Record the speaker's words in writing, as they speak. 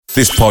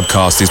This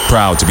podcast is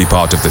proud to be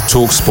part of the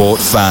TalkSport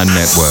Fan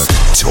Network.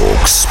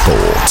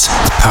 TalkSport.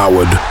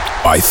 Powered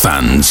by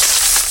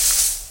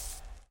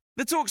fans.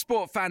 The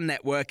TalkSport Fan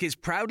Network is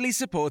proudly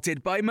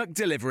supported by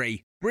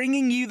McDelivery,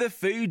 bringing you the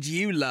food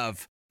you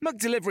love.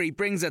 McDelivery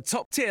brings a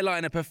top-tier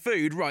lineup of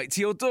food right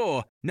to your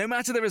door. No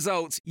matter the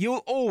result,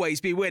 you'll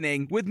always be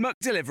winning with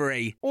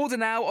McDelivery. Order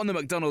now on the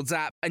McDonald's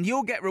app and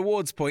you'll get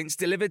rewards points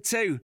delivered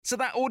too. So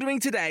that ordering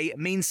today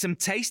means some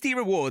tasty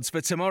rewards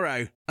for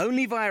tomorrow.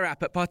 Only via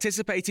app at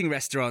participating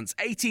restaurants.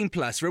 18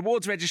 plus.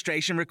 Rewards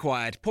registration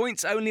required.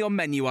 Points only on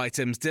menu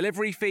items.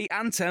 Delivery fee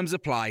and terms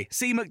apply.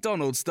 See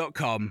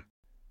mcdonalds.com.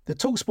 The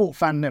TalkSport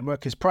Fan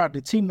Network is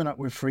proudly teaming up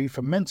with Free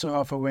for Mental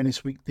Health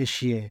Awareness Week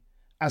this year.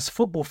 As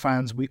football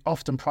fans, we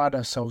often pride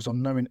ourselves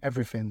on knowing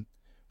everything,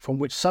 from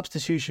which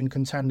substitution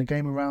can turn the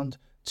game around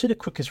to the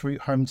quickest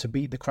route home to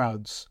beat the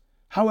crowds.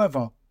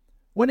 However,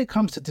 when it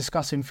comes to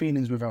discussing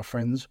feelings with our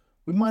friends,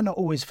 we might not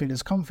always feel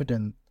as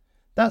confident.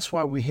 That's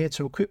why we're here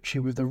to equip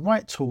you with the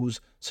right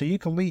tools so you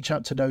can reach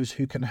out to those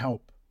who can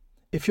help.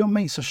 If your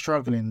mates are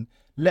struggling,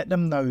 let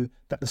them know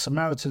that the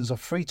Samaritans are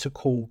free to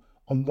call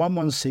on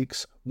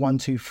 116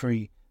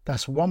 123.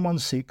 That's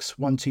 116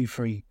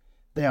 123.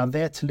 They are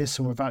there to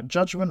listen without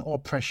judgment or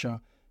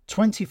pressure,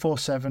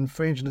 24/7,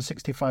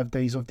 365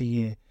 days of the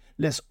year.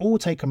 Let's all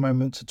take a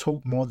moment to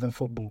talk more than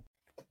football.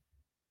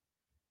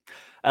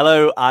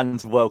 Hello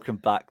and welcome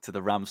back to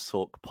the Rams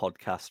Talk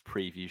podcast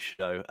preview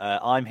show.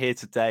 I'm here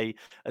today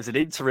as an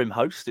interim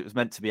host. It was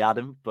meant to be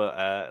Adam,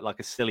 but like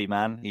a silly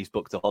man, he's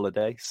booked a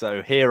holiday.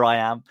 So here I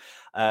am.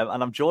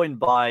 And I'm joined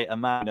by a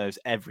man who knows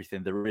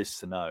everything there is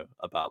to know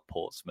about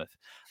Portsmouth.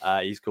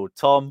 He's called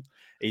Tom.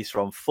 He's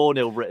from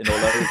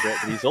 4NilWrittenAllOverIt,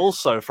 but he's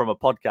also from a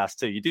podcast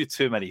too. You do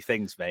too many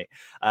things, mate.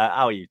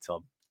 How are you,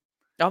 Tom?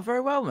 I'm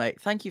very well,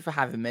 mate. Thank you for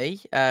having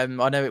me. I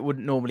know it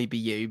wouldn't normally be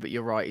you, but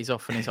you're right. He's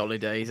off on his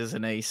holidays,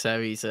 isn't he?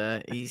 So he's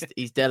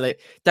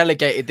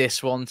delegated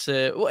this one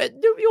to. Well,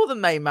 you're the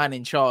main man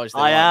in charge. Though,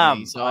 I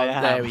am. So I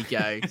am. There we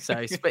go.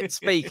 So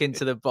speaking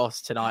to the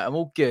boss tonight, I'm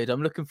all good.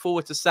 I'm looking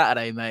forward to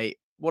Saturday, mate.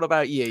 What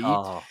about you?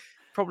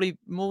 Probably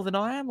more than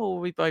I am, or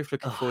are we both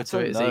looking forward to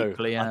it as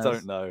equally? I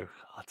don't know.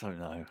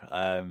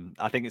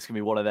 I think it's gonna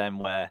be one of them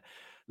where,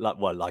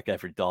 like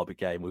every derby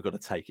game, we've got to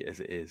take it as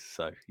it is.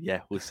 So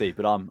yeah, we'll see.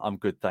 But I'm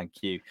good,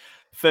 thank you.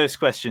 First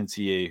question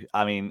to you.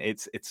 I mean,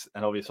 it's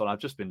an obvious one. I've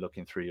just been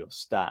looking through your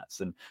stats,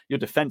 and your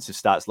defensive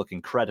stats look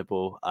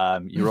incredible.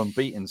 You're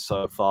unbeaten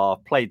so far.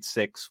 Played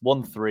 6,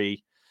 won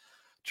 3,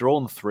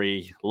 drawn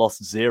 3,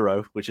 lost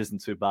 0, which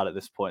isn't too bad at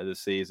this point of the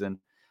season.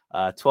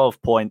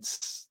 12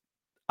 points.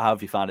 How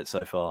have you found it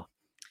so far?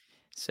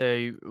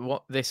 So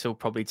what this will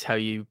probably tell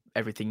you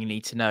everything you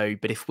need to know.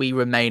 But if we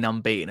remain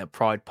unbeaten at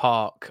Pride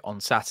Park on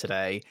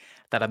Saturday,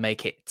 that'll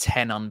make it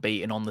 10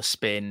 unbeaten on the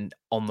spin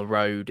on the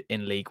road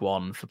in League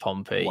One for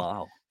Pompey.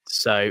 Wow.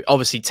 So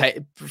obviously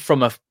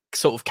from a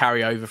sort of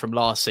carryover from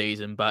last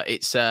season, but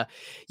it's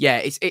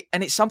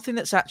it's something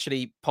that's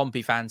actually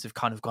Pompey fans have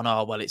kind of gone,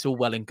 oh, well, it's all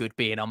well and good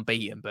being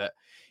unbeaten, but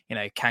you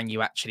know, can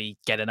you actually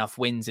get enough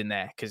wins in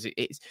there? Because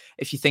it's,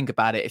 if you think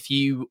about it, if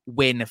you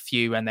win a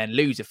few and then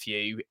lose a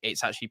few,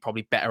 it's actually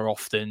probably better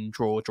off than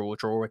draw,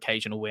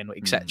 occasional win,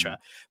 etc.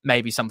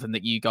 Maybe something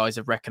that you guys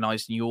have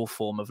recognised in your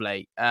form of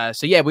late.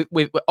 So yeah,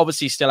 we've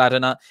obviously still had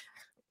to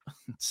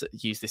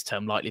use this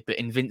term lightly, but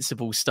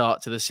invincible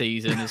start to the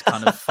season has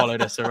kind of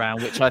followed us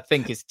around, which I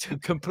think is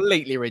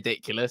completely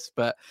ridiculous.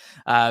 But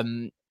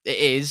it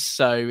is,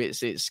 so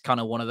it's kind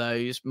of one of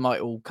those,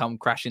 might all come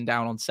crashing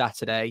down on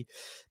Saturday.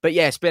 But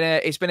yeah, it's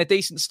been a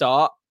decent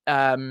start.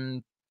 But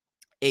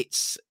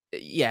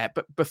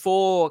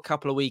before a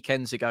couple of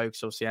weekends ago,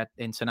 because obviously I had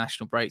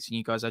international breaks and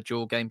you guys had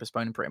your game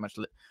postponed, pretty much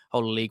the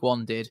whole of League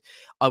One did,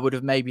 I would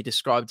have maybe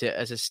described it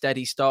as a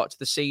steady start to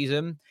the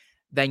season.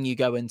 Then you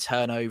go and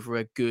turn over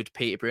a good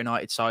Peterborough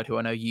United side, who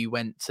I know you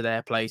went to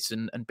their place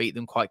and beat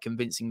them quite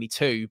convincingly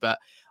too. But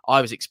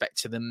I was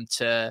expecting them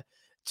to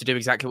do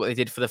exactly what they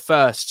did for the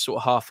first sort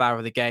of half hour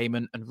of the game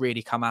and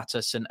really come at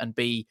us and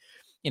be,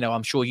 you know,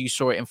 I'm sure you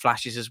saw it in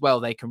flashes as well.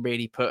 They can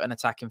really put an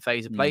attacking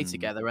phase of play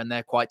together and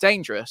they're quite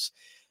dangerous.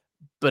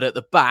 But at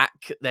the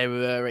back, they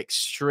were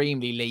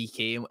extremely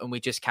leaky and we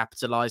just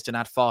capitalised and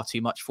had far too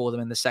much for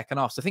them in the second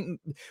half. So I think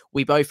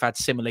we both had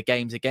similar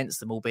games against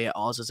them, albeit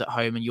ours is at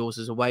home and yours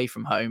is away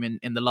from home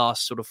in the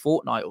last sort of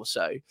fortnight or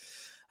so.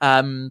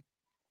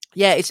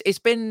 It's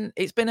been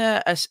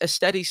a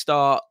steady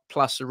start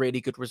plus a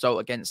really good result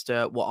against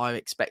what I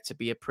expect to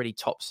be a pretty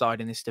top side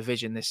in this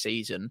division this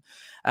season.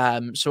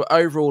 So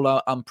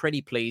overall, I'm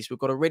pretty pleased. We've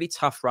got a really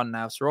tough run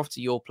now. So we're off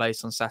to your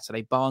place on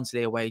Saturday,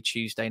 Barnsley away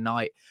Tuesday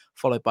night,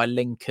 followed by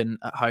Lincoln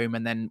at home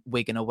and then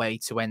Wigan away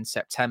to end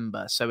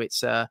September. So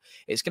it's going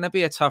to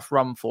be a tough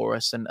run for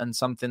us and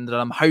something that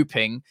I'm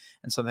hoping,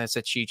 and something I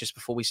said to you just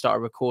before we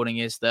started recording,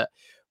 is that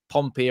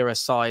Pompey are a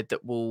side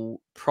that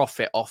will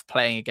profit off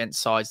playing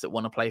against sides that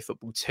want to play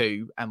football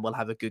too and will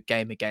have a good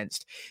game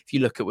against. If you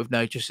look at, with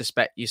no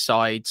disrespect, your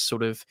sides,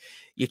 sort of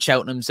your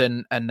Cheltenhams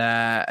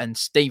and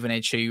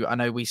Stevenage, who I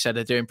know we said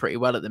are doing pretty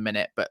well at the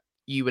minute, but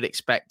you would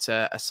expect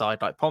a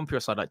side like Pompey or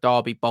a side like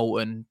Derby,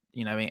 Bolton,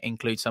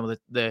 include some of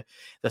the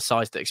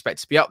sides that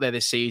expect to be up there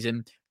this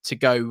season, to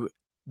go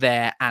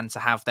there and to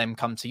have them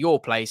come to your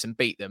place and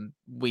beat them.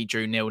 We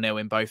drew 0-0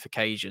 on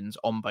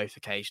both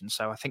occasions.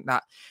 So I think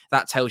that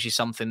tells you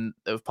something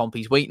of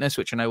Pompey's weakness,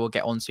 which I know we'll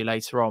get onto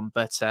later on.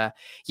 But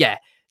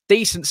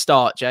decent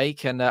start,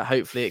 Jake, and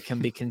hopefully it can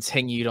be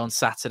continued on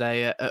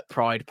Saturday at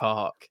Pride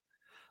Park.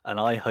 And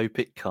I hope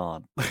it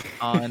can't.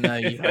 I know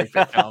you hope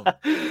it can't.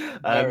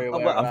 Very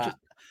aware of that.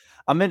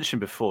 I mentioned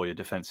before your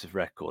defensive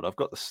record. I've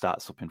got the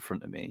stats up in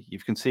front of me.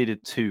 You've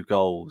conceded 2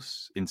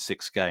 goals in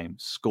 6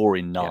 games,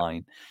 scoring 9.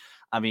 Yeah.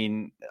 I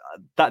mean,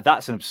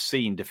 that's an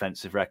obscene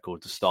defensive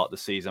record to start the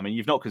season. I mean,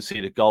 you've not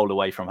conceded a goal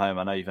away from home.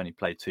 I know you've only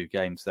played 2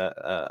 games there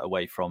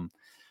away from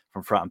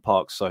Fratton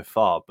Park so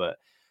far. But,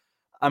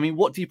 I mean,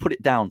 what do you put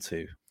it down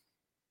to?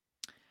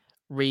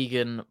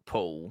 Regan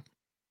Poole.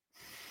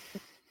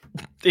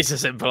 It's a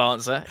simple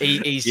answer.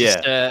 He's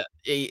just.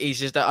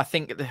 I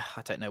think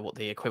I don't know what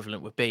the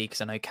equivalent would be,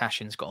 because I know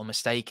Cashin's got a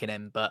mistake in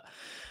him, but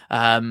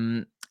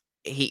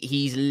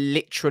he's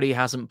literally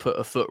hasn't put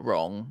a foot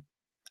wrong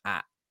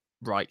at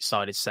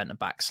right-sided centre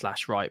back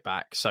 / right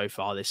back so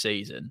far this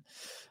season.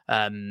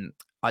 I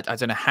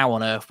don't know how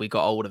on earth we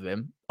got hold of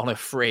him on a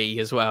free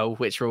as well,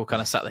 which we're all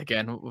kind of sat there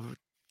again.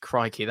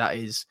 Crikey, that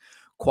is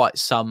quite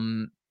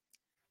some.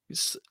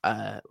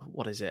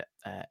 What is it?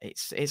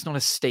 It's not a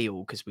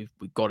steal, because we've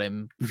got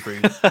him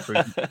through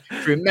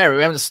merit.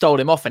 We haven't stolen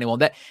him off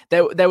anyone.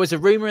 There was a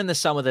rumor in the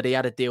summer that he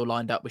had a deal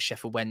lined up with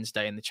Sheffield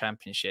Wednesday in the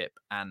Championship,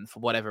 and for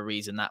whatever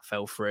reason that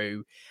fell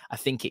through. I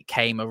think it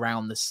came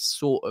around the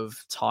sort of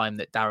time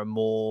that Darren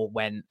Moore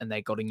went and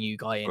they got a new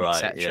guy in,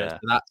 right, etc. Yeah.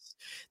 So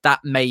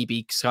that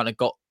maybe kind of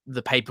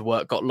the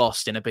paperwork got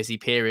lost in a busy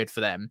period for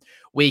them.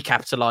 We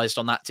capitalised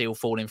on that deal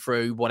falling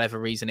through, whatever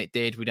reason it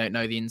did. We don't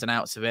know the ins and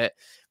outs of it.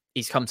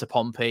 He's come to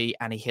Pompey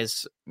and he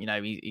has,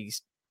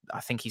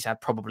 I think he's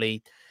had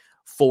probably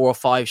 4 or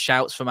 5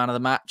 shouts for man of the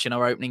match in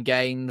our opening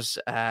games.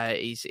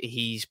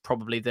 He's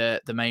probably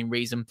the main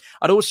reason.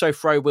 I'd also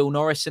throw Will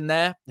Norris in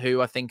there,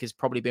 who I think has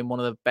probably been one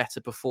of the better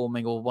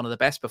performing, or one of the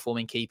best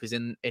performing keepers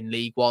in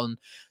League One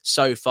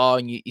so far.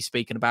 And you're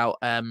speaking about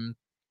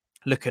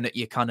looking at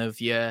your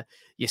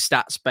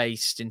stats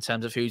based in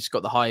terms of who's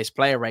got the highest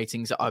player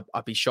ratings. I'd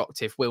be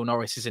shocked if Will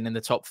Norris isn't in the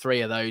top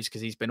 3 of those,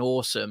 because he's been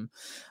awesome.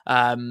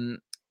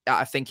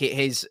 I think it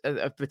is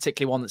a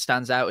particularly one that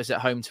stands out is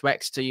at home to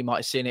Exeter. You might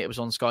have seen it. It was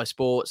on Sky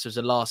Sports. There was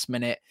a last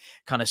minute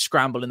kind of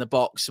scramble in the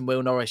box, and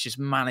Will Norris just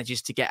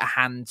manages to get a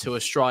hand to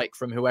a strike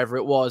from whoever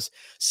it was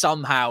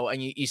somehow. And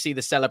you see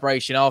the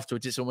celebration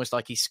afterwards. It's almost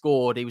like he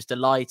scored. He was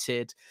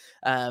delighted.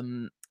 I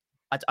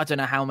don't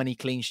know how many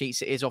clean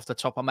sheets it is off the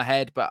top of my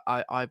head, but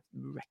I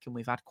reckon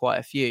we've had quite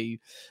a few.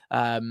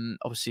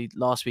 Obviously,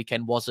 last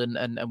weekend wasn't,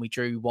 and we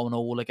drew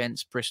 1-1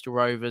 against Bristol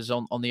Rovers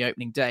on the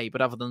opening day.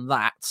 But other than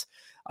that,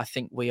 I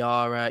think we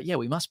are,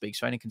 we must be,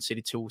 because we only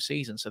conceded 2 all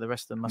season, so the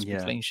rest of them must be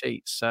clean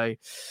sheets. So,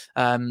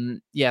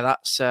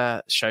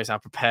 that shows how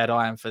prepared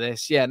I am for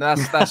this. Yeah,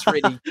 that's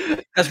really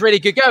that's really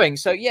good going.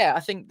 So, I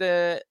think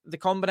the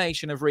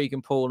combination of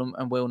Regan Poole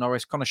and Will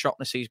Norris, Connor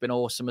Shopnessy's been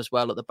awesome as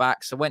well at the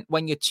back. So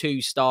when your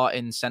 2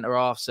 starting centre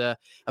halves are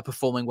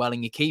performing well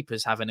and your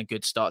keeper's having a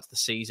good start to the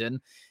season,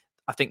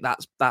 I think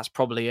that's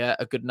probably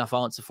a good enough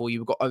answer for you.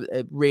 We've got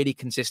a really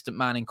consistent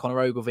man in Conor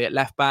Ogilvie at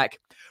left back.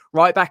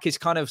 Right back is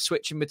kind of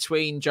switching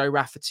between Joe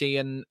Rafferty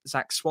and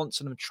Zach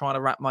Swanson. I'm trying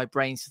to wrap my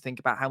brains to think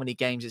about how many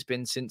games it's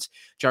been since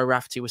Joe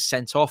Rafferty was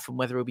sent off and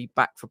whether he'll be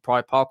back for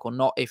Pride Park or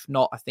not. If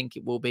not, I think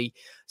it will be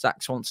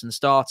Zach Swanson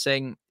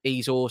starting.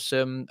 He's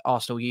awesome.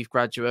 Arsenal youth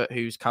graduate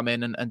who's come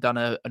in and done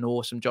an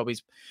awesome job.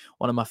 He's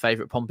one of my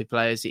favourite Pompey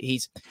players.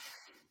 He's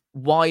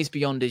wise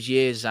beyond his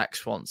years, Zach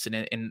Swanson,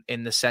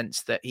 in the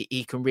sense that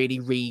he can really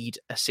read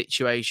a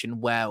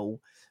situation well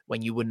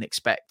when you wouldn't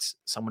expect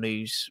someone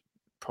who's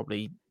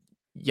probably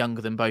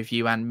younger than both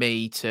you and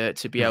me to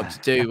be able to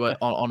do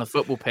on a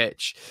football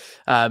pitch.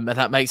 And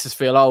that makes us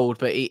feel old,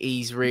 but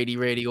he's really,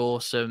 really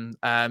awesome.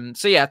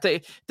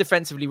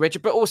 Defensively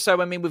rigid, but also,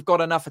 I mean, we've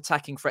got enough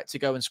attacking threat to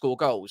go and score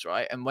goals,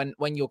 right? And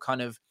when you're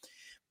kind of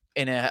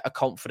in a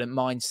confident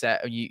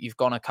mindset and you've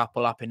gone a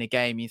couple up in a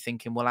game, you're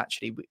thinking, well,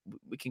 actually,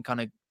 we can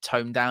kind of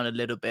tone down a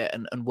little bit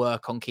and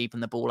work on keeping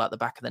the ball out the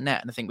back of the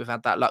net. And I think we've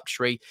had that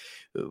luxury.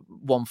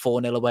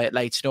 1-4-0 away at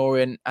Leyton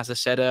Orient, as I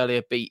said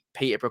earlier, beat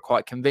Peterborough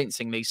quite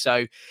convincingly.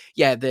 So,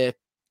 in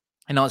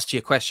answer to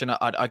your question,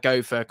 I'd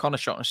go for Connor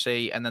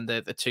Shotnessy, and then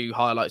the 2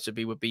 highlights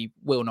would be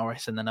Will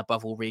Norris, and then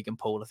above all Regan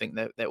Poole. I think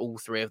that all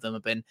 3 of them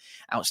have been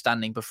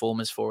outstanding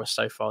performers for us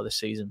so far this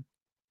season.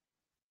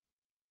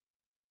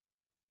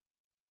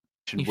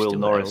 Will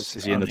Norris,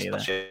 is he in the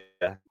top?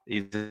 Yeah,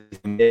 he's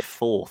in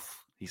 4th.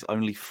 He's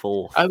only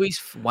 4th.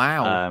 Oh,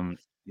 wow.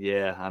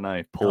 I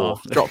know. Poor.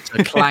 Dropped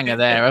a clanger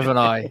there, haven't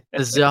I?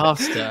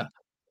 Disaster.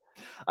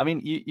 I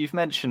mean, you've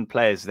mentioned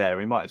players there.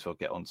 We might as well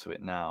get onto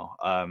it now.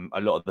 A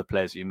lot of the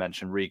players that you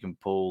mentioned, Regan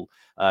Poole,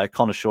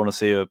 Connor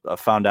Shaughnessy, I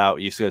found out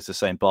used to go to the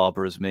same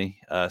barber as me.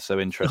 So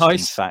interesting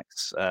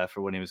facts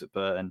for when he was at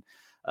Burton.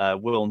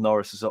 Will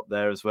Norris is up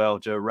there as well.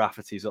 Joe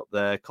Rafferty's up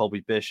there.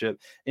 Colby Bishop.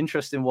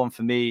 Interesting one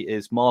for me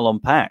is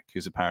Marlon Pack,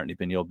 who's apparently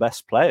been your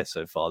best player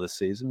so far this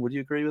season. Would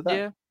you agree with that?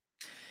 Yeah.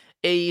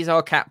 He's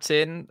our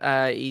captain.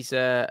 He's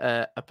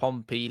a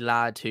Pompey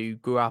lad who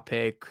grew up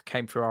here,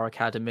 came through our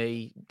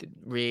academy, didn't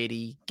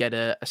really get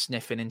a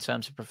sniffing in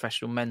terms of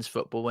professional men's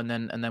football, and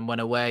then went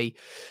away.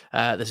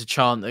 There's a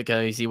chant that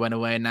goes, he went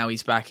away and now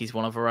he's back. He's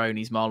one of our own.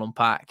 He's Marlon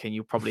Pack, and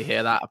you'll probably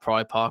hear that at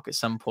Pride Park at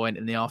some point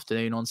in the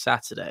afternoon on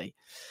Saturday.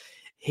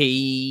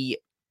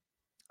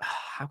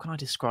 How can I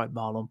describe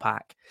Marlon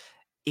Pack?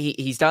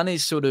 He's done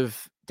his sort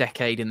of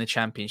decade in the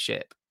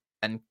Championship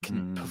and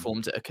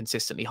performed at a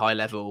consistently high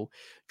level,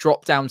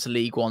 dropped down to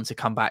League One to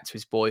come back to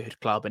his boyhood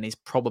club, and is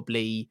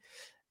probably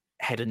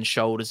head and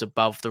shoulders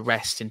above the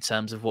rest in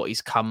terms of what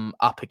he's come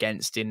up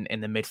against in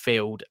the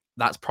midfield.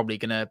 That's probably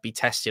going to be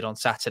tested on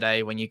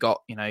Saturday when you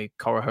got,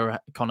 Connor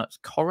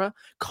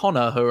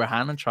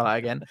Hurahan, and try that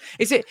again.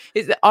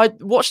 I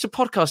watched a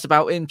podcast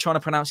about him trying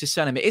to pronounce his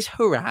surname. It is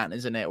Hurahan,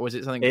 isn't it? Or is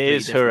it something? It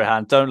is different?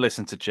 Hurahan. Don't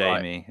listen to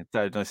Jamie. Right.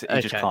 Don't listen.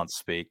 He just Okay. can't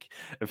speak.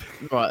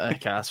 Right.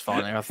 Okay. That's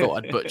fine. I thought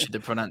I'd butchered the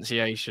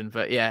pronunciation,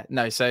 but yeah,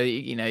 no. So,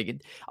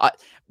 I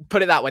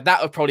put it that way.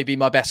 That would probably be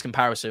my best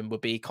comparison,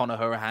 would be Connor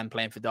Hurahan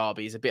playing for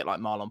Derby. He's a bit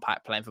like Marlon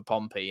Pack playing for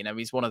Pompey.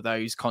 He's one of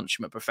those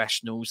consummate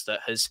professionals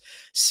that has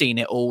seen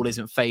it all,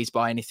 isn't fazed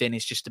by anything.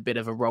 It's just a bit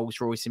of a Rolls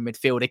Royce in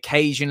midfield.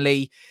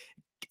 Occasionally,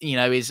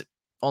 is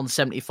on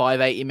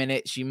 75, 80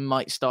 minutes, you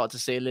might start to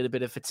see a little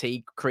bit of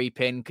fatigue creep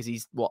in because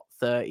he's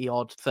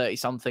 30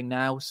 something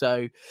now.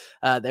 So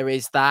there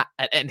is that.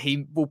 And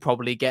he will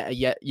probably get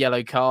a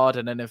yellow card.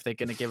 And then if they're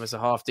going to give us a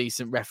half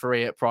decent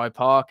referee at Pride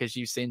Park, as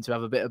you seem to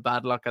have a bit of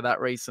bad luck at that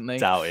recently.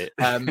 Doubt it.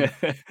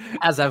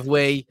 As have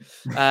we.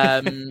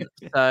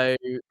 So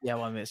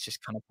yeah, it's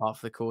just kind of part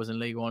of the cause in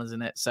League One,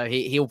 isn't it? So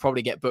he'll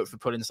probably get booked for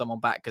pulling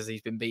someone back because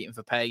he's been beaten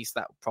for pace.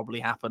 That will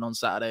probably happen on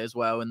Saturday as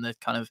well, and the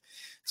kind of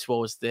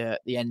towards the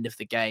end of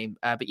the game.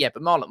 But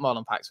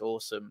Marlon Pack's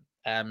awesome.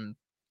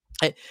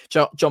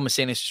 John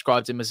Messina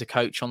described him as a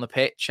coach on the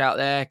pitch out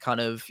there. Kind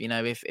of,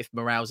 if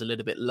morale's a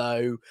little bit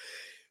low,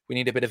 we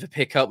need a bit of a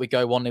pickup. We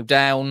go 1-0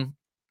 down.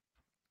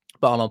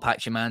 Marlon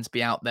Pack's your man to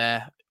be out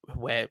there,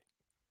 where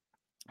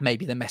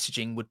maybe the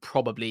messaging would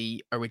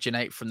probably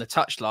originate from the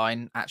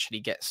touchline,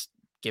 actually gets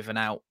given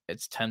out in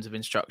terms of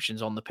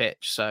instructions on the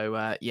pitch. So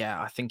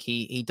I think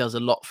he does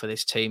a lot for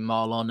this team,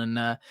 Marlon,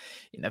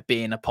 and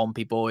being a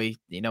Pompey boy,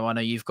 I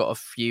know you've got a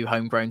few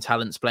homegrown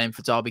talents playing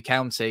for Derby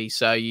County,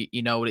 so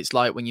you know what it's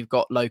like when you've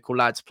got local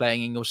lads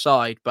playing in your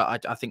side,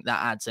 but I think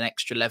that adds an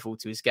extra level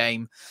to his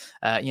game.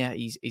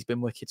 He's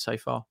been wicked so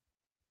far.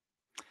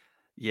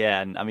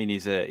 Yeah, and I mean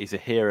he's a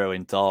hero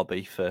in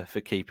Derby for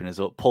keeping us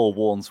up. Paul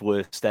Warne's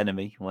worst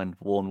enemy when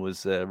Warne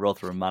was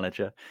Rotherham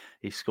manager.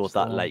 He scored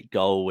that late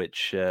goal,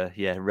 which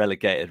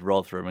relegated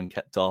Rotherham and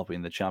kept Derby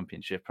in the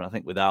Championship. And I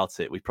think without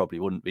it, we probably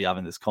wouldn't be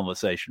having this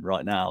conversation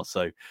right now.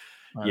 So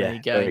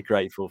very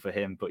grateful for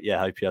him. But I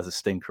hope he has a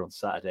stinker on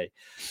Saturday,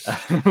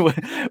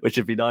 which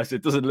would be nice.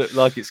 It doesn't look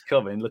like it's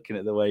coming, looking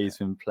at the way he's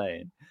been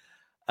playing.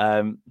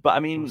 But I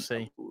mean,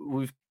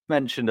 we've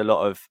mentioned a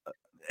lot of.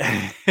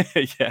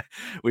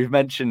 We've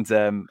mentioned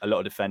a lot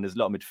of defenders, a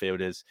lot of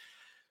midfielders.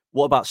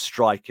 What about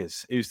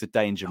strikers? Who's the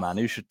danger man?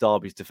 Who should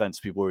Derby's defence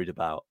be worried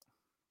about?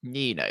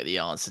 You know the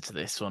answer to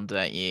this one,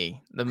 don't you?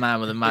 The man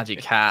with the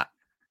magic hat,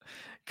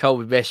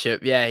 Colby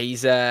Bishop. Yeah,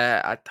 he's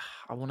I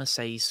want to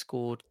say he's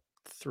scored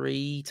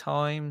 3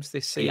 times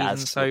this season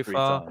so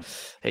far.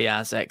 He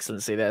has.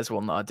 Excellency. There's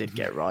one that I did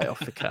get right off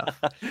the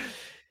cuff.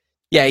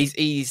 Yeah,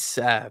 he's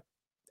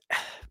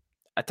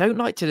I don't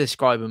like to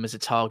describe him as a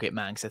target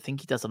man because I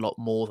think he does a lot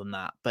more than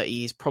that, but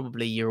he's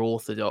probably your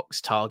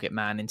orthodox target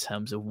man in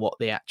terms of what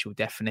the actual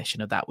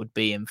definition of that would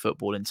be in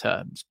football in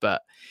terms.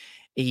 But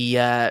he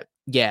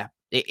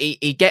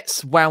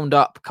gets wound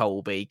up,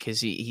 Colby,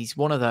 because he's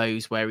one of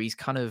those where he's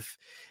kind of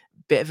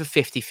bit of a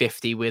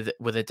 50-50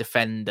 with a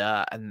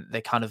defender, and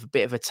they're kind of a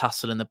bit of a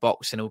tussle in the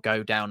box, and he'll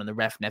go down and the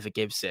ref never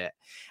gives it.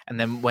 And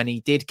then when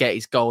he did get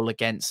his goal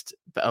against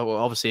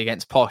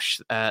Posh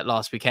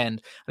last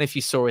weekend, and if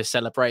you saw his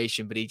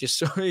celebration, but he just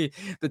saw the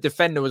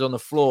defender was on the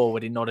floor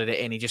when he nodded it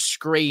in. He just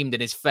screamed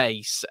in his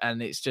face,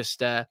 and it's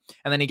just and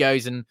then he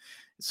goes and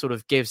sort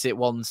of gives it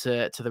one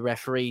to the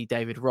referee,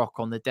 David Rock,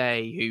 on the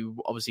day, who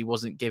obviously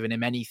wasn't giving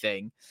him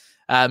anything.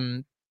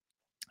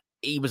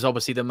 He was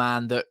obviously the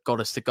man that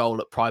got us the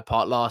goal at Pride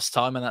Park last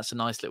time, and that's a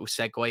nice little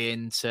segue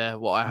into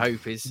what I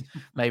hope is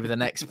maybe the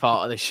next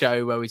part of the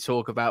show where we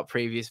talk about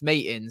previous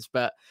meetings.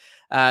 But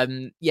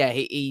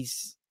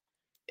he's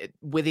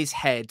with his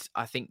head.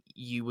 I think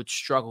you would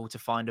struggle to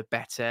find a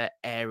better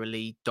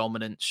aerially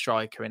dominant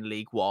striker in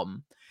League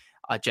One.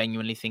 I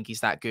genuinely think he's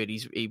that good.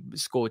 He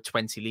scored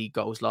 20 league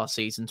goals last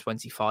season,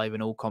 25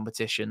 in all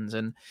competitions.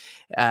 And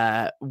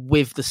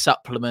with the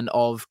supplement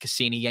of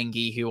Cassini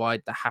Yengi, who I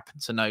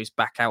happen to know is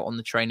back out on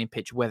the training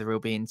pitch, whether he'll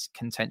be in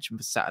contention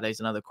for Saturday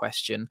is another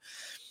question.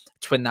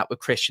 Twin that with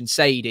Christian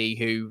Sadie,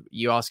 who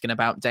you're asking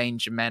about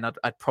danger men,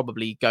 I'd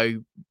probably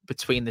go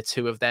between the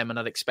two of them, and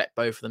I'd expect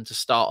both of them to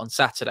start on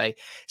Saturday.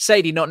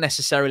 Sadie, not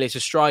necessarily as a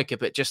striker,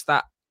 but just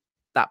that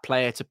that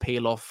player to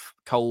peel off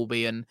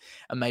Colby and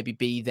maybe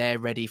be there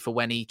ready for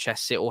when he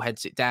chests it or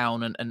heads it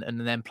down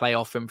and then play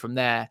off him from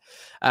there.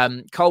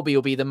 Colby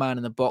will be the man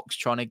in the box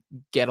trying to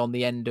get on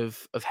the end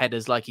of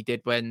headers like he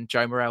did when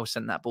Joe Morrell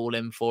sent that ball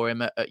in for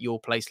him at your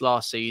place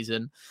last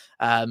season.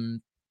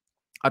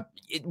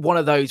 One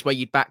of those where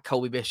you'd back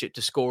Colby Bishop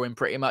to score in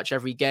pretty much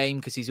every game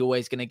because he's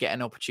always going to get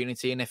an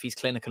opportunity. And if he's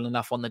clinical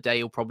enough on the day,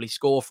 he'll probably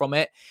score from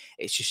it.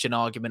 It's just an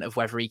argument of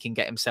whether he can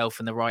get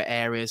himself in the right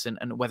areas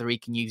and whether he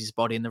can use his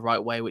body in the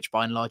right way, which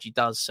by and large he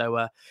does.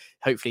 So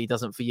hopefully he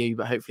doesn't for you,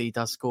 but hopefully he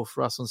does score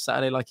for us on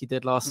Saturday like he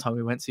did last time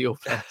we went to your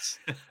place.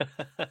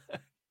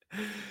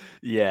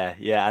 Yeah.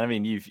 And I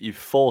mean, you've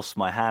forced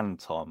my hand,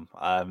 Tom.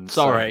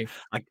 Sorry.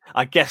 So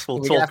I guess we'll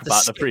talk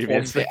about the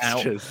previous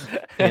fixtures.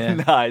 Yeah.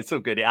 No, it's all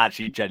good. It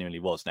actually genuinely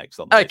was next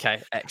on.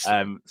 Okay,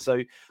 excellent.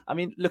 So I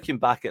mean, looking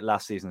back at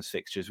last season's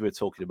fixtures, we were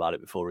talking about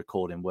it before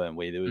recording, weren't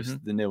we? There was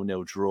the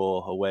 0-0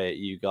 draw away at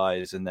you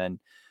guys, and then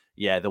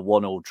the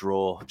 1-1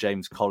 draw.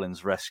 James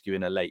Collins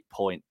rescuing a late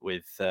point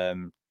with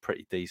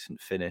pretty decent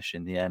finish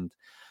in the end.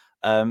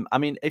 I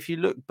mean, if you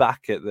look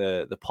back at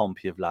the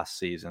Pompey of last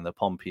season, the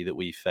Pompey that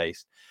we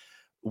faced,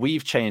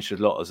 we've changed a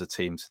lot as a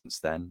team since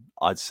then,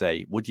 I'd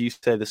say. Would you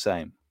say the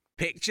same?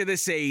 Picture the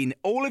scene.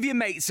 All of your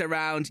mates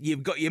around,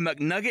 you've got your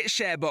McNugget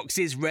share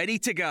boxes ready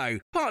to go.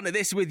 Partner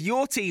this with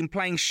your team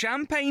playing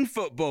champagne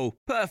football.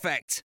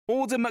 Perfect.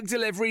 Order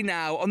McDelivery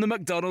now on the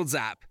McDonald's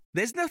app.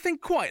 There's nothing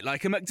quite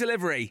like a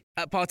McDelivery.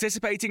 At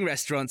participating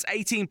restaurants,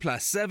 18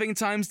 plus, serving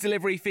times,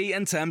 delivery fee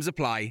and terms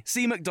apply.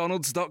 See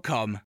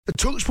mcdonalds.com. The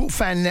TalkSport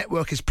Fan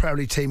Network is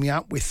proudly teaming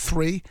up with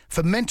 3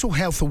 for Mental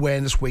Health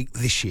Awareness Week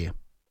this year.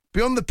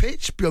 Beyond the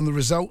pitch, beyond the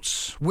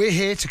results, we're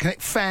here to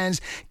connect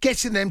fans,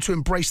 getting them to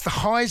embrace the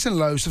highs and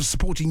lows of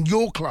supporting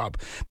your club,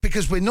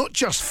 because we're not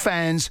just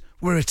fans,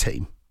 we're a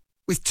team.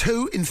 With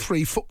 2 in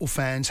 3 football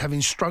fans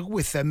having struggled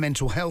with their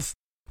mental health,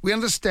 we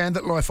understand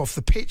that life off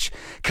the pitch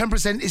can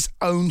present its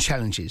own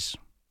challenges.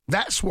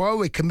 That's why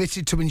we're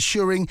committed to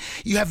ensuring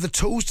you have the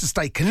tools to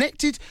stay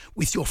connected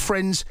with your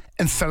friends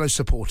and fellow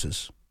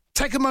supporters.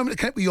 Take a moment to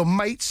connect with your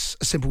mates.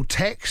 A simple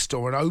text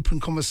or an open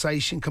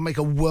conversation can make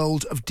a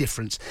world of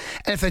difference.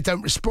 And if they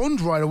don't respond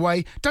right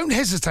away, don't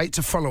hesitate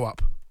to follow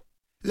up.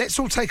 Let's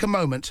all take a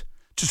moment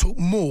to talk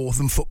more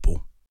than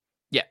football.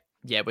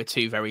 Yeah, we're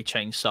 2 very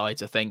changed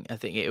sides, I think. I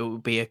think it will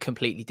be a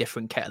completely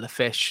different kettle of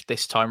fish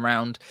this time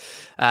round.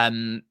 I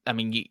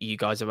mean, you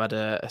guys have had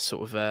a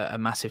sort of a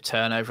massive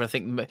turnover. I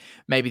think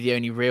maybe the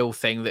only real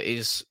thing that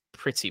is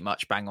pretty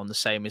much bang on the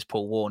same is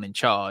Paul Warne in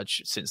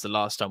charge since the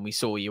last time we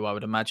saw you, I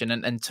would imagine.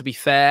 And to be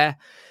fair,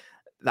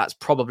 that's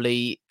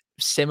probably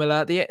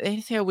similar. The only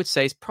thing I would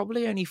say is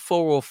probably only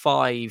 4 or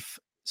 5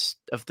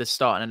 of the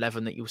starting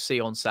 11 that you'll see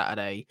on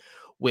Saturday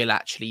will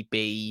actually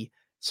be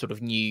sort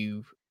of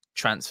new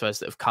transfers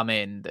that have come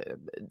in,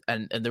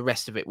 and the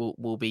rest of it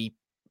will be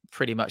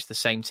pretty much the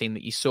same team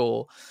that you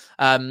saw.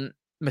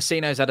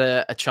 Massino's had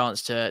a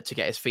chance to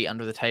get his feet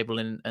under the table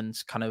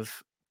and kind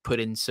of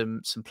put in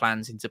some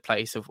plans into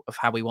place of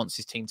how he wants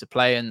his team to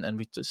play, and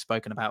we've just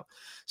spoken about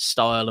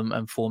style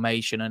and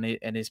formation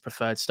and his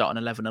preferred starting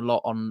 11 a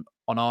lot on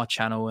our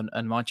channel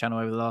and my channel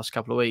over the last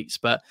couple of weeks.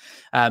 But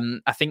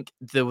I think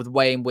the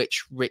way in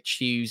which Rich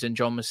Hughes and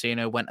John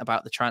Massino went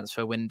about the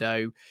transfer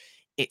window,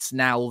 it's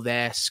now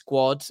their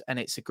squad, and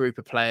it's a group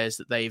of players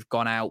that they've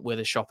gone out with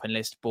a shopping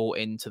list, bought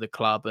into the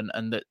club,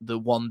 and the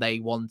ones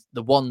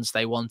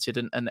they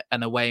wanted,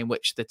 and a way in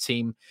which the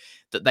team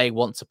that they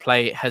want to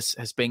play has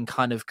been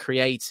kind of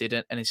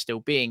created and is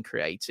still being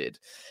created.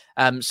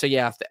 So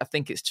yeah, I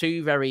think it's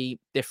 2 very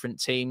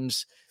different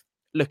teams.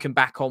 Looking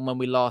back on when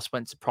we last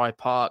went to Pride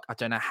Park, I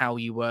don't know how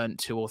you weren't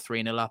 2 or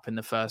 3-0 up in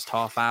the first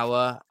half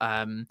hour.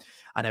 I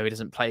know he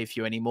doesn't play for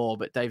you anymore,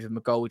 but David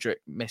McGoldrick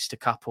missed a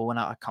couple, and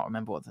I can't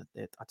remember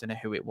I don't know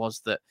who it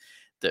was that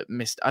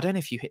missed. I don't know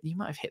if you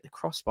might have hit the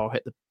crossbar or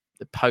hit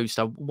the post,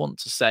 I want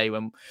to say,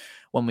 when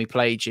we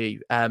played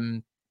you.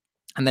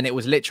 And then it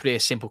was literally a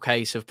simple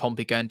case of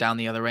Pompey going down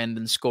the other end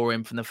and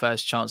scoring from the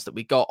first chance that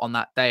we got on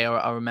that day.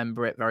 I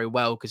remember it very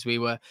well because we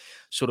were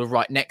sort of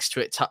right next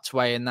to it, tucked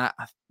away in that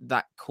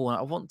corner.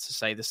 I want to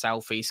say the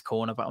southeast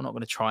corner, but I'm not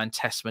going to try and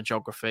test my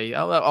geography.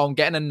 Oh, I'm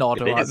getting a nod.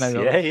 Yeah.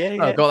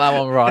 I got that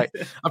one right.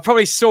 I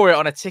probably saw it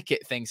on a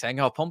ticket thing saying,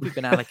 Pompey's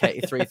been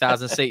allocated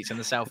 3,000 seats in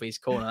the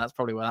southeast corner. That's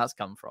probably where that's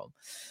come from.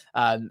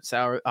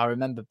 So I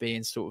remember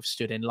being sort of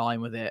stood in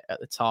line with it at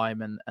the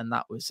time, and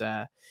that was...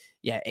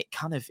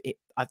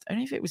 I don't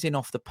know if it was in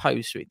off the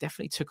post, or it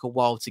definitely took a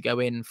while to go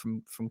in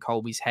from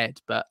Colby's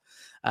head, but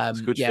it's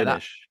a good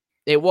finish.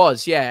 It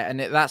was, and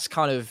that's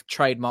kind of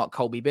trademark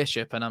Colby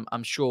Bishop, and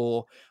I'm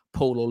sure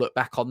Paul will look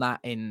back on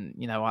that in,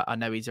 I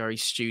know he's a very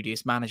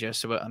studious manager,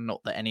 so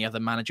not that any other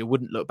manager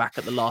wouldn't look back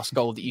at the last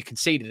goal that you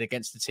conceded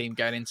against the team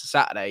going into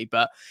Saturday,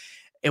 but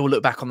it will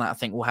look back on that and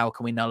think, well, how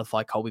can we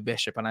nullify Colby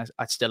Bishop? And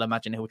I still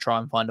imagine he'll try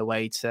and find a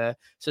way to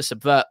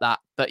subvert that.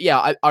 But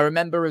yeah, I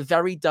remember a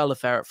very dull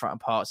affair at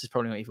Fratton Parks. It's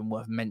probably not even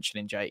worth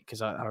mentioning, Jake,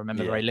 because I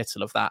remember very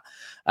little of that.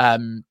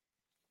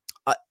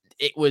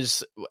 it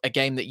was a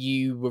game that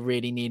you were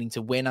really needing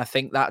to win. I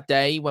think that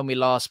day when we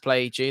last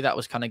played you, that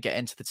was kind of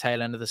getting to the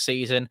tail end of the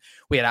season.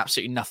 We had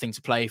absolutely nothing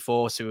to play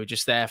for, so we were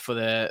just there for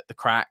the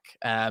crack.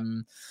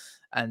 And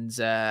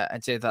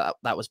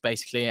that was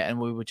basically it. And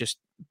we were just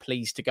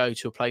pleased to go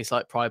to a place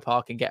like Pride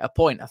Park and get a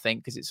point, I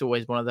think, because it's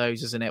always one of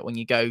those, isn't it, when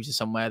you go to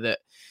somewhere that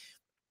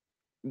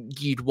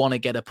you'd want to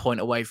get a point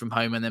away from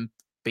home and then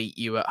beat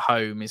you at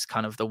home is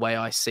kind of the way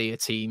I see a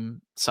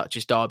team such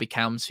as Derby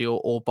County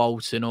or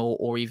Bolton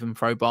or even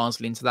throw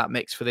Barnsley into that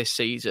mix for this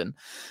season.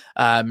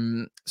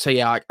 So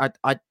yeah,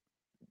 I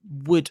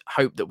would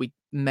hope that we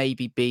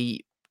maybe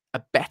be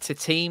a better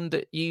team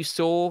that you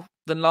saw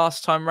than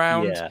last time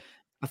round. Yeah.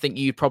 I think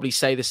you'd probably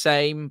say the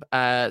same.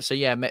 So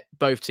yeah,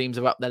 both teams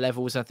have upped their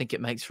levels. I think it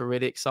makes for a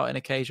really exciting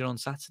occasion on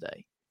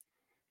Saturday.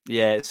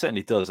 Yeah, it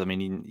certainly does. I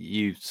mean,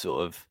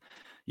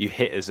 you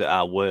hit us at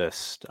our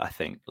worst, I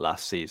think,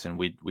 last season.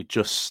 We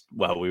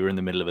were in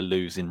the middle of a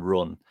losing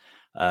run.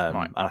 Right.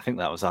 And I think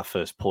that was our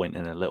first point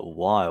in a little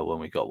while when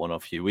we got one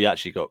off you. We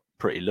actually got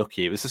pretty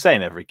lucky. It was the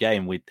same every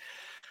game. We'd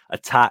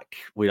attack,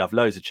 we'd have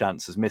loads of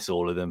chances, miss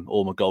all of them.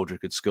 Or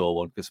McGoldrick could score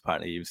one because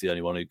apparently he was the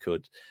only one who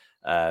could.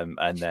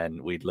 And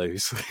then we'd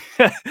lose,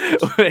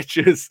 which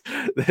is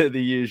the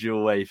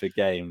usual way for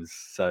games.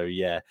 So,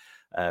 yeah.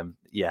 I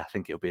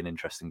think it'll be an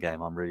interesting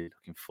game. I'm really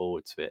looking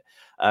forward to it.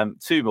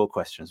 2 more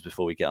questions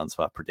before we get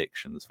onto our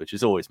predictions, which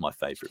is always my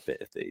favourite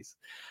bit of these.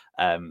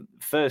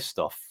 First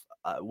off,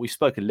 we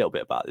spoke a little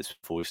bit about this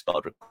before we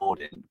started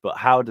recording, but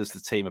how does the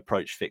team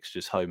approach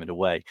fixtures home and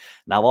away?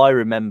 Now, I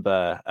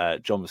remember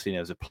John Messina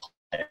as a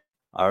player.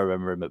 I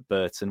remember him at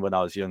Burton when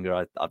I was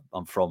younger.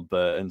 I'm from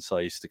Burton, so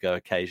I used to go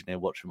occasionally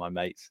and watch with my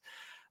mates.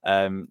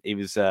 He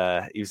was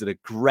an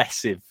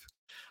aggressive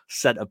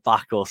centre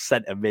back or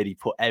centre mid. He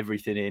put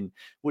everything in.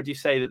 Would you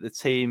say that the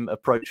team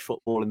approach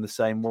football in the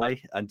same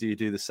way, and do you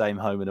do the same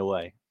home and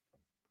away?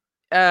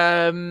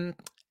 Yeah,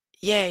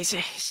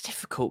 it's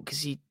difficult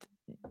because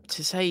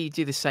to say you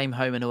do the same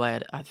home and away.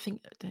 I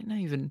don't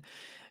even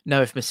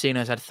know if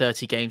Messina's had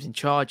 30 games in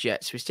charge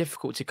yet, so it's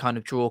difficult to kind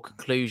of draw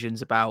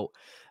conclusions about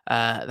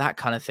that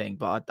kind of thing.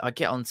 But I'll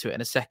get onto it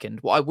in a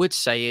second. What I would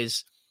say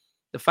is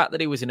the fact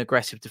that he was an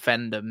aggressive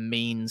defender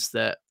means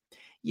that,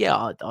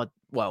 yeah,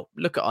 well,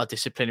 look at our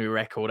disciplinary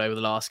record over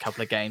the last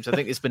couple of games. I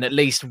think there's been at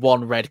least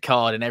one red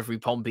card in every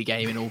Pompey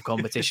game in all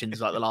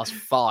competitions, like the last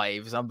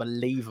 5. It's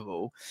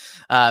unbelievable.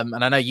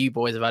 And I know you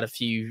boys have had a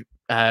few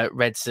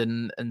reds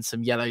and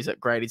some yellows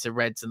upgraded to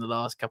reds in the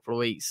last couple of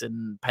weeks,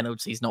 and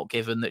penalties not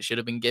given that should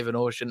have been given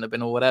or shouldn't have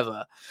been or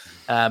whatever.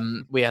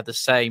 We had the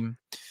same.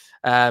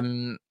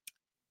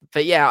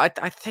 But yeah,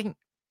 I think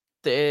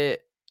the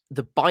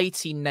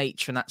bitey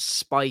nature and that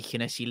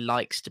spikiness he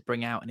likes to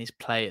bring out in his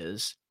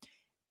players,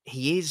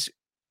 he is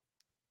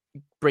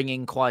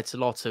bringing quite a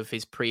lot of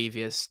his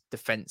previous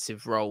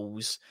defensive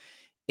roles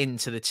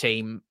into the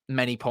team.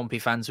 Many Pompey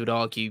fans would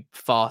argue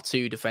far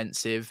too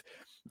defensive.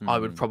 I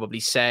would probably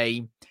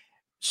say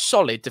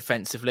solid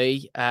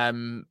defensively,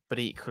 but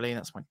equally,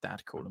 that's my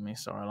dad calling me.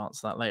 Sorry, I'll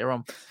answer that later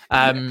on.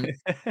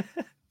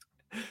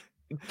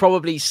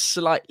 Probably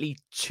slightly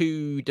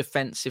too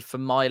defensive for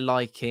my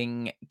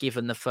liking,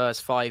 given the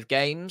first 5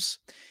 games.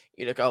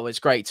 You look, it's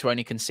great to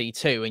only concede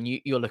 2, and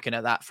you're looking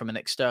at that from an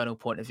external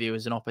point of view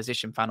as an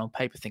opposition fan on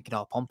paper, thinking,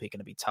 Pompey are going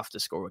to be tough to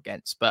score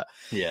against. But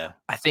yeah,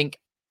 I think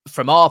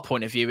from our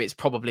point of view, it's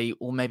probably,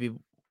 or maybe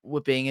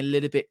we're being a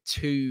little bit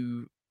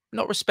too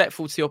not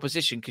respectful to the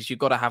opposition, because you've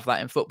got to have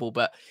that in football,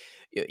 but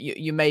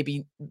you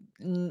maybe,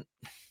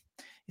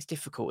 it's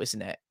difficult,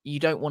 isn't it? You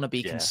don't want to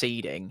be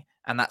conceding,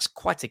 and that's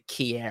quite a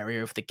key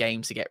area of the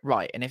game to get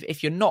right. And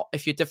if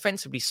you're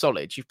defensively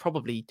solid, you've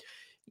probably,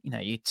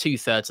 you're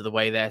 2/3 of the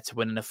way there to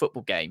winning a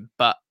football game,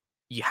 but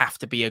you have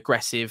to be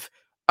aggressive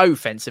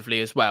offensively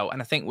as well.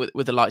 And I think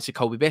with the likes of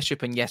Colby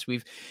Bishop, and yes,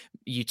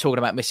 you talking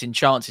about missing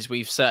chances,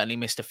 we've certainly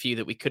missed a few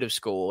that we could have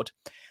scored.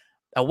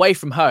 Away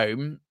from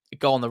home,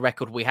 go on the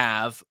record, we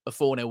have a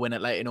 4-0 win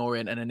at Leyton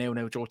Orient and a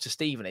 0-0 draw to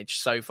Stevenage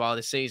so far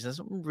this season.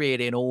 There's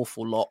really an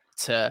awful lot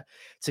to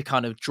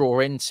kind of draw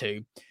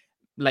into.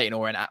 Leyton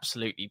Orient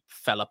absolutely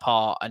fell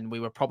apart, and we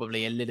were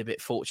probably a little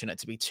bit fortunate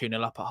to be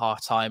 2-0 up at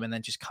half time and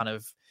then just kind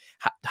of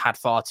had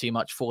far too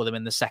much for them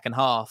in the second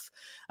half.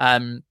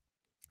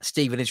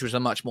 Stevenage was a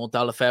much more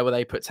dull affair where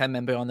they put 10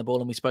 men behind the ball,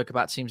 and we spoke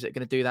about teams that are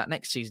going to do that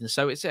next season.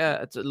 So it's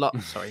a lot.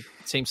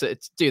 Teams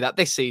that do that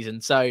this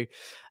season. So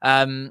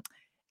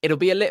it'll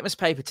be a litmus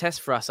paper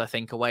test for us, I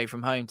think, away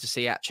from home to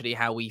see actually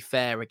how we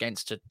fare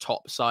against a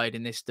top side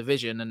in this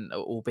division. And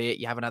albeit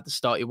you haven't had the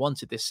start you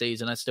wanted this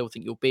season, I still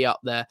think you'll be up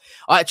there.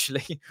 I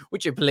actually,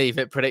 would you believe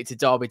it, predicted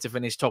Derby to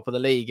finish top of the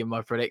league in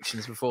my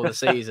predictions before the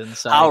season.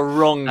 So how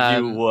wrong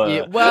you were.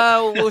 Yeah,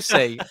 well, we'll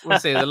see.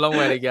 There's a long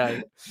way to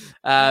go.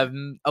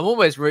 I'm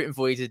almost rooting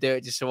for you to do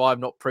it just so I'm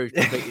not proved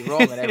completely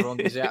wrong and everyone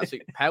gives you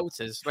absolute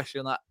pelters, especially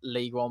on that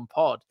League One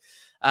pod.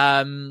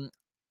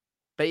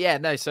 But yeah,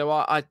 no, so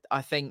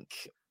I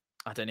think,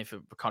 I don't know if I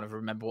kind of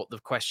remember what the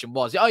question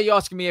was. Oh, you're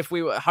asking me if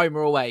we were at home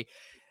or away?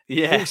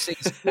 Yeah.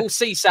 We'll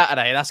see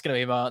Saturday. That's going to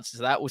be my answer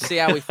to that. We'll see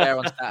how we fare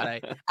on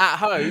Saturday. At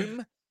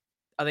home,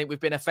 I think we've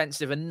been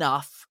offensive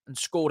enough and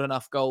scored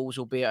enough goals,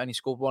 albeit only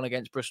scored one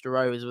against Bristol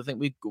Rovers. I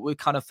think we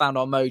kind of found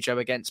our mojo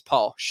against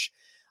Posh.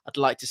 I'd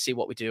like to see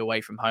what we do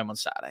away from home on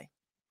Saturday.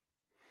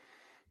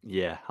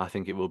 Yeah, I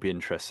think it will be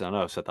interesting. I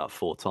know I've said that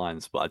 4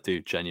 times, but I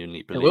do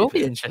genuinely believe it will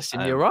be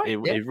interesting. You're right.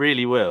 It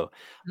really will.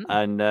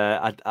 And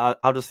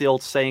how does the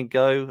old saying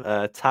go?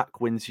 Attack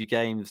wins your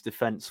games,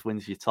 defense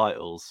wins your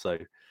titles. So,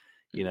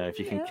 if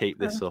you can keep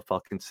this up, I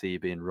can see you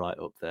being right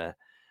up there.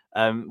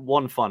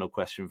 One final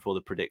question for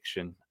the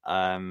prediction.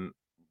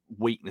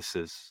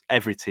 Weaknesses.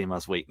 Every team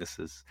has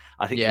weaknesses.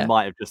 I think you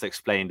might have just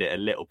explained it a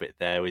little bit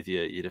there with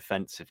your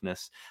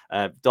defensiveness.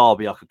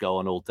 Derby, I could go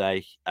on all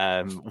day.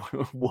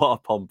 What are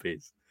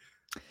Pompey's?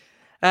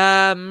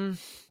 Yeah,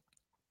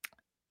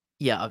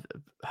 I've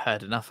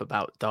heard enough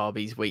about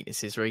Derby's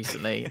weaknesses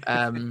recently.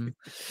 For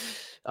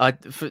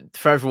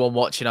everyone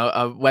watching,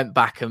 I went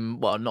back and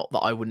not that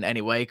I wouldn't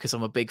anyway, because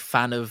I'm a big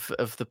fan of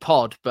the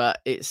pod. But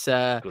it's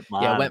went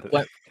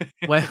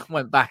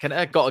back and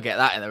I got to get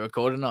that in the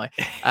recording.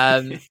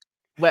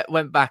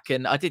 Went back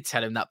and I did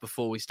tell him that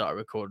before we started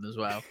recording as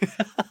well.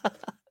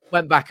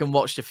 Went back and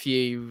watched a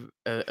few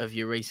of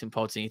your recent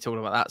pods, and you talked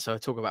about that. So I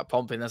talk about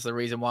Pompey, and that's the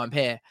reason why I'm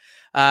here.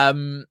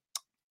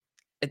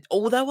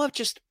 Although I've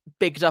just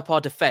bigged up our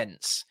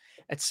defence,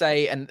 I'd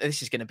say, and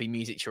this is going to be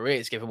music to your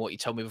ears, given what you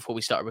told me before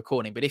we started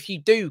recording, but if you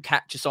do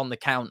catch us on the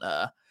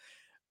counter,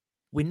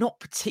 we're not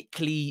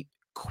particularly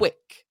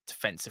quick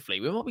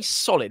defensively. We might be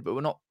solid, but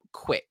we're not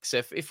quick.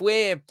 So if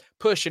we're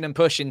pushing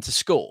to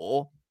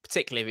score,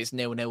 particularly if it's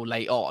 0-0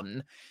 late on,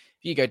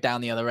 if you go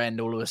down the other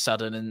end all of a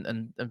sudden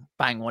and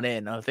bang one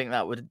in, I think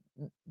that would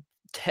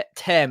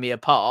tear me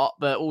apart,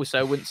 but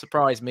also wouldn't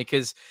surprise me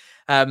because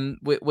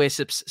we're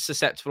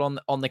susceptible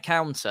on the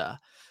counter.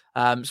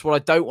 So what I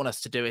don't want us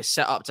to do is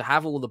set up to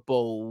have all the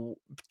ball,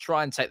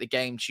 try and take the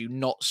game to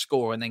not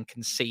score and then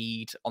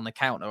concede on the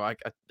counter. I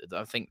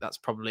think that's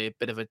probably a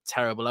bit of a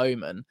terrible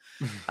omen.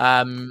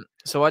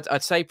 So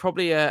I'd say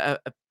probably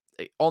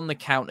on the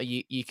counter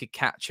you could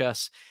catch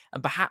us,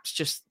 and perhaps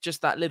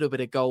just that little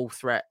bit of goal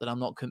threat that I'm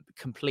not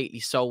completely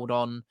sold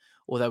on.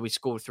 Although we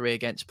scored 3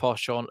 against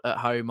Posh at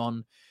home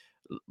on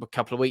a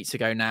couple of weeks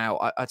ago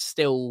now, I'd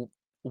still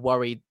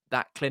worried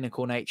that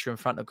clinical nature in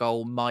front of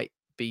goal might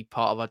be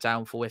part of our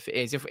downfall. If it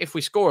is, if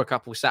we score a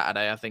couple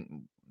Saturday, I think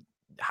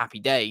happy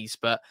days.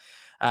 But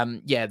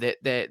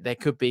there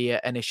could be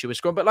an issue with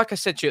scoring. But like I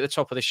said to you at the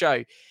top of the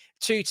show,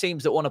 2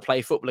 teams that want to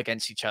play football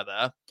against each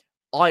other,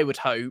 I would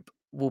hope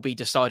will be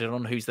decided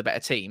on who's the better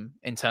team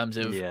in terms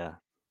of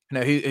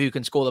who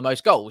can score the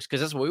most goals, because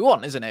that's what we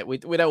want, isn't it? We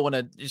don't want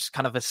to just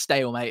kind of a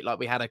stalemate like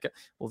we had,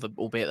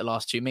 albeit the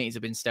last 2 meetings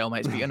have been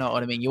stalemates, but you know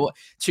what I mean? You want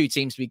 2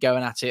 teams to be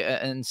going at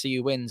it and see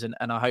who wins, and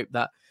I hope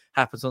that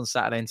happens on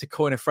Saturday. And to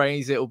coin a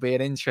phrase, it'll be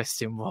an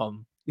interesting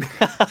one.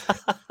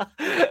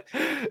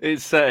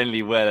 It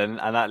certainly will, and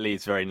that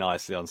leads very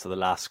nicely on to the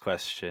last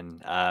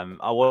question.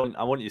 I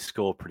want your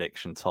score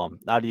prediction, Tom.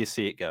 How do you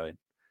see it going?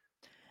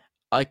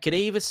 I could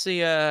either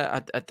see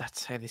I'd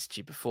say this to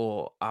you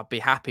before, I'd be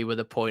happy with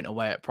a point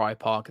away at Pride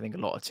Park. I think a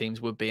lot of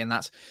teams would be, and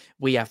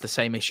we have the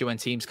same issue when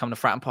teams come to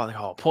Fratton Park. They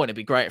go, a point would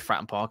be great at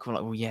Fratton Park. We're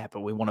like, well, yeah, but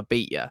we want to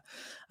beat you.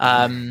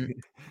 1-1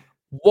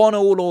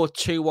 or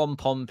 2-1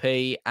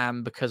 Pompey,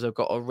 and because I've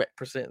got a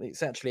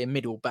it's actually a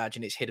middle badge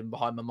and it's hidden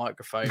behind my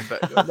microphone,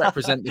 but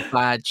represent the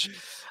badge.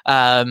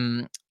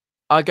 I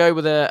go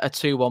with a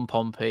 2-1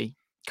 Pompey.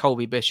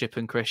 Colby Bishop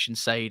and Christian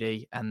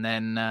Sadie, and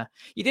then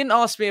you didn't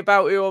ask me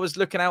about who I was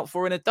looking out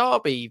for in a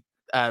derby.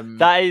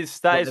 That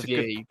is a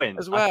good point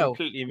as well. I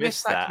completely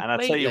missed that. And I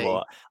tell you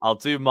what, I'll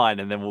do mine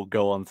and then we'll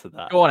go on to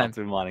that. Go on, I'll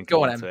do mine and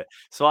go on to it.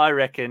 So I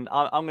reckon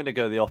I'm going to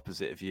go the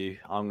opposite of you.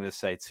 I'm going to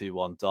say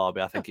 2-1 Derby.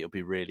 I think it'll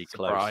be really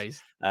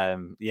close.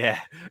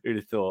 Who'd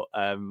have thought?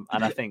 And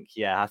I think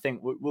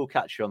we'll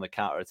catch you on the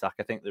counter attack.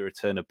 I think the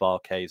return of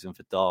Barkhazen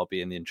for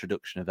Derby and the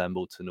introduction of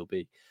Embleton will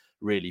be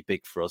really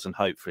big for us, and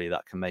hopefully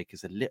that can make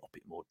us a little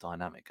bit more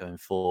dynamic going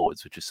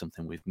forwards, which is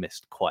something we've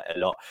missed quite a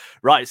lot.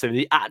 Right, so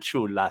the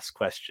actual last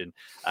question.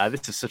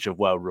 This is such a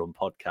well-run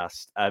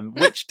podcast.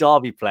 Which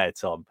Derby player,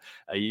 Tom,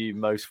 are you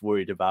most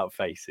worried about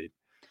facing?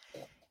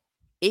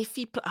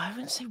 I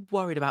wouldn't say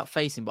worried about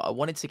facing, but I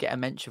wanted to get a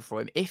mention for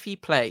him. If he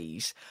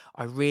plays,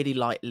 I really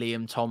like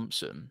Liam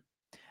Thompson.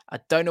 I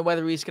don't know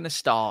whether he's going to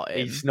start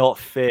him. He's not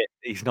fit.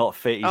 He's injured.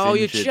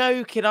 You're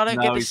joking. I don't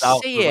get to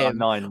see him.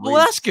 Well,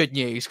 that's good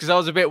news, because I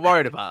was a bit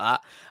worried about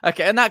that.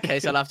 Okay, in that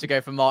case, I'll have to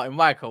go for Martin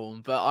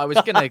Waghorn. But I was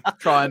going to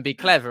try and be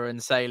clever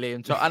and say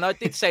Liam Thompson. And I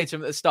did say to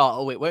him at the start,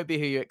 it won't be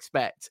who you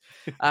expect.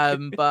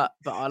 But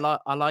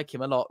I like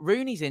him a lot.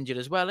 Rooney's injured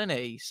as well, isn't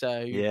he? So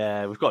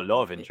yeah, we've got a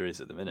lot of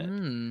injuries at the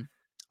minute.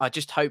 I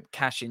just hope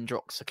Cashin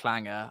drops a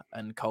clanger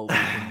and Colby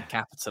can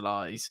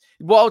capitalise.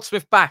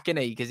 Wildsmith back,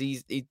 isn't he? Because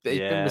he's been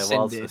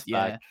rescinded.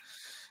 Yeah.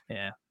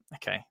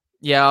 Okay.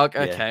 Yeah.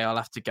 Okay. I'll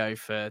have to go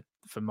for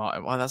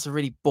Martin. Well, that's a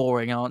really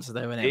boring answer,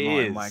 though, isn't it?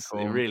 It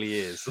really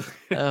is.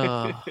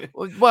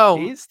 Well,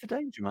 he is the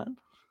danger man.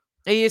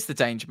 He is the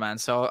danger man,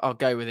 so I'll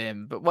go with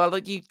him.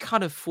 But you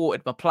kind of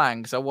thwarted my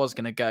plan, because I was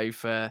going to go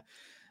for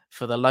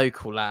for the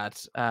local lad.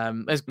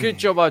 It's a good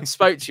job I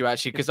spoke to you,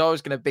 actually, because I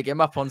was going to big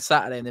him up on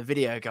Saturday in the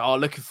video. Go, oh,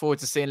 looking forward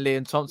to seeing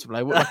Liam Thompson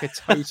play. Look like a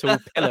total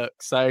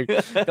pillock. So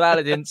glad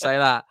I didn't say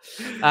that.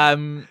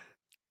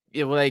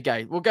 Yeah, well, there you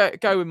go. We'll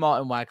go with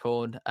Martin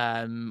Waghorn.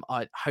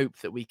 I hope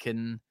that we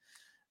can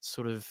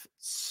sort of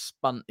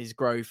stunt his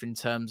growth in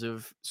terms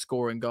of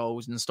scoring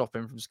goals and stop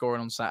him from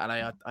scoring on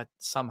Saturday. I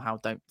somehow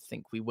don't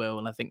think we will,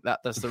 and I think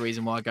that's the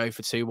reason why I go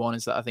for 2-1,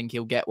 is that I think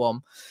he'll get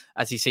one,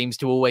 as he seems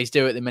to always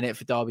do at the minute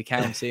for Derby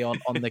County on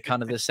the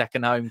kind of the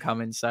second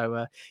homecoming.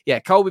 So yeah,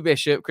 Colby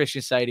Bishop,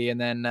 Christian Sadie,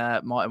 and then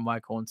Martin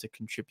Waghorn to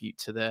contribute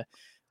to the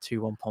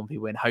 2-1 Pompey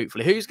win,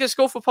 hopefully. Who's going to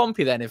score for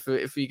Pompey then if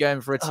you're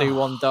going for a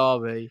 2-1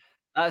 derby?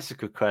 That's a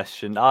good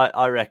question.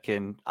 I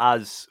reckon,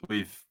 as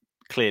we've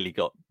clearly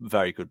got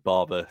very good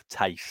barber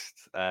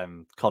taste,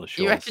 Connor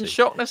Shaughnessy. You reckon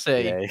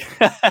Shaughnessy?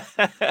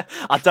 Yeah.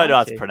 I don't know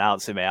how to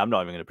pronounce him, mate. I'm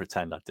not even going to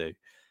pretend I do.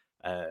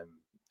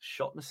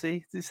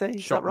 Shaughnessy, did you say?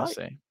 Is that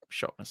right?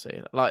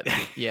 Shaughnessy. Like,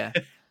 yeah.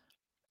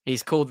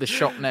 He's called the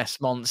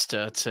Shockness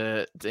Monster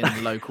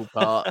in local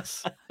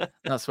parts.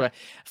 That's where.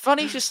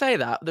 Funny you should say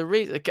that. The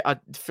reason,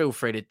 feel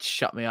free to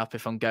shut me up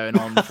if I'm going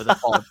on for the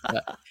pod.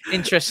 But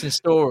interesting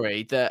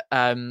story that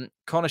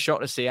Connor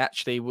Shaughnessy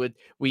actually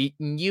we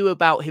knew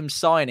about him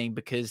signing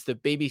because the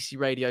BBC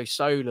Radio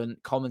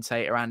Solent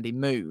commentator Andy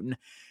Moon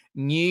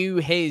knew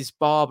his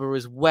barber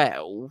as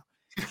well.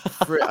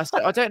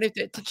 I don't know.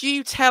 Did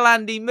you tell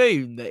Andy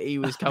Moon that he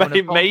was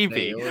coming?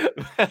 Maybe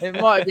it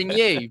might have been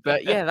you,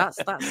 but yeah, that's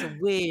a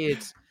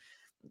weird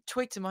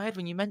tweak to my head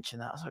when you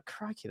mentioned that. I was like,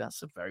 crikey,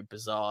 that's a very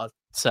bizarre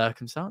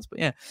circumstance. But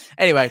yeah,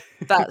 anyway,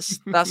 that's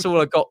all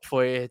I got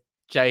for you,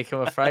 Jake.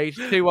 I'm afraid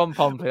 2-1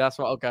 Pompey. That's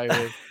what I'll go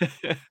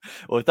with.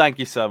 Well, thank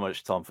you so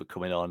much, Tom, for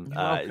coming on.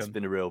 It's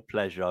been a real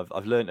pleasure.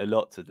 I've learned a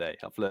lot today.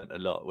 I've learned a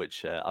lot,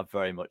 which I've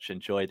very much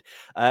enjoyed.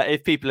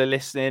 If people are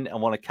listening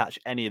and want to catch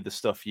any of the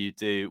stuff you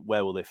do,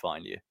 where will they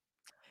find you?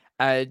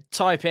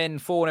 Type in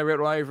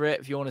FourNilWrittenAllOverIt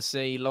if you want to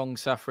see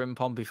long-suffering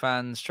Pompey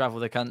fans travel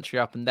the country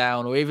up and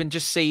down, or even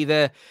just see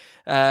the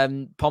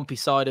Pompey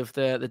side of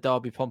the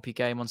Derby Pompey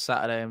game on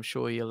Saturday. I'm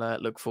sure you'll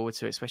look forward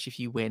to it, especially if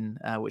you win,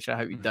 which I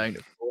hope you don't,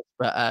 of course.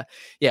 But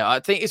yeah, I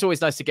think it's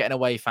always nice to get an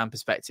away fan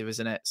perspective,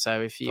 isn't it?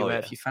 So if you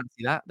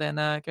fancy that, then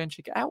go and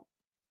check it out.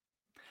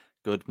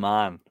 Good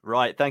man.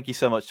 Right. Thank you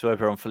so much to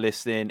everyone for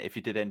listening. If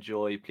you did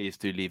enjoy, please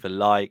do leave a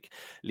like,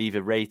 leave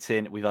a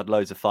rating. We've had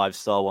loads of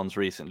 5-star ones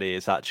recently.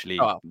 It's actually,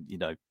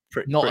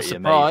 pretty a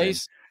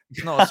surprise.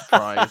 Amazing. Not a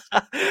surprise.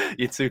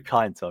 You're too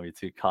kind, Tom. You're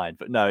too kind.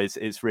 But no,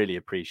 it's really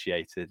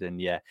appreciated.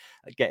 And yeah,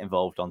 get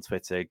involved on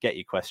Twitter. Get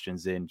your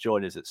questions in.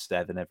 Join us at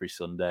Steven every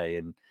Sunday.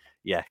 And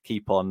yeah,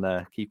 keep on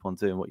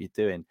doing what you're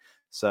doing.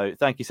 So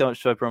thank you so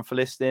much to everyone for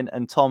listening.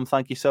 And Tom,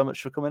 thank you so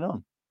much for coming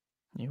on.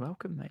 You're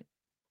welcome, mate.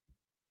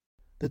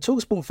 The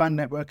TalkSport Fan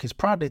Network is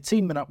proudly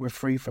teaming up with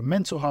Free for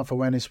Mental Health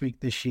Awareness Week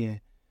this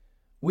year.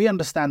 We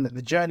understand that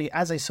the journey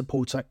as a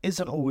supporter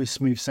isn't always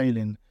smooth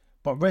sailing,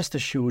 but rest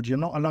assured you're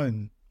not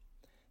alone.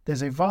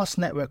 There's a vast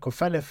network of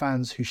fellow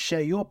fans who share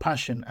your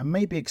passion and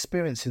may be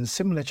experiencing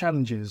similar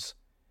challenges.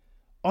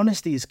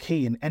 Honesty is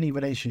key in any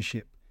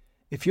relationship.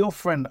 If your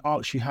friend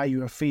asks you how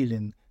you are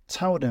feeling,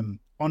 tell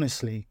them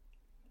honestly.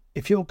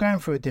 If you're going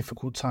through a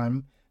difficult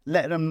time,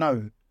 let them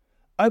know.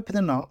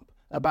 Opening up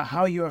about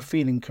how you are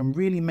feeling can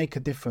really make a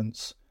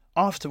difference.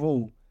 After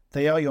all,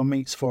 they are your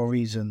mates for a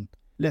reason.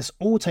 Let's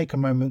all take a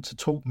moment to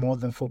talk more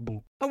than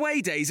football.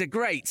 Away days are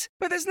great,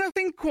 but there's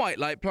nothing quite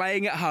like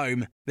playing at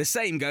home. The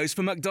same goes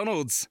for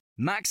McDonald's.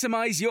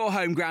 Maximise your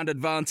home ground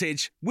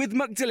advantage with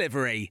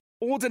McDelivery.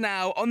 Order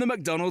now on the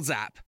McDonald's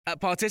app. At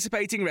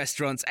participating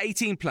restaurants,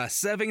 18+,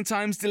 serving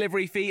times,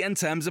 delivery fee and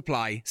terms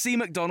apply. See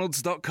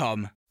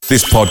mcdonalds.com.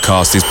 This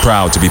podcast is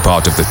proud to be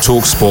part of the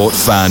TalkSport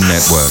Fan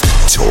Network.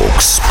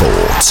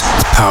 TalkSport.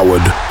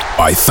 Powered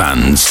by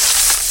fans.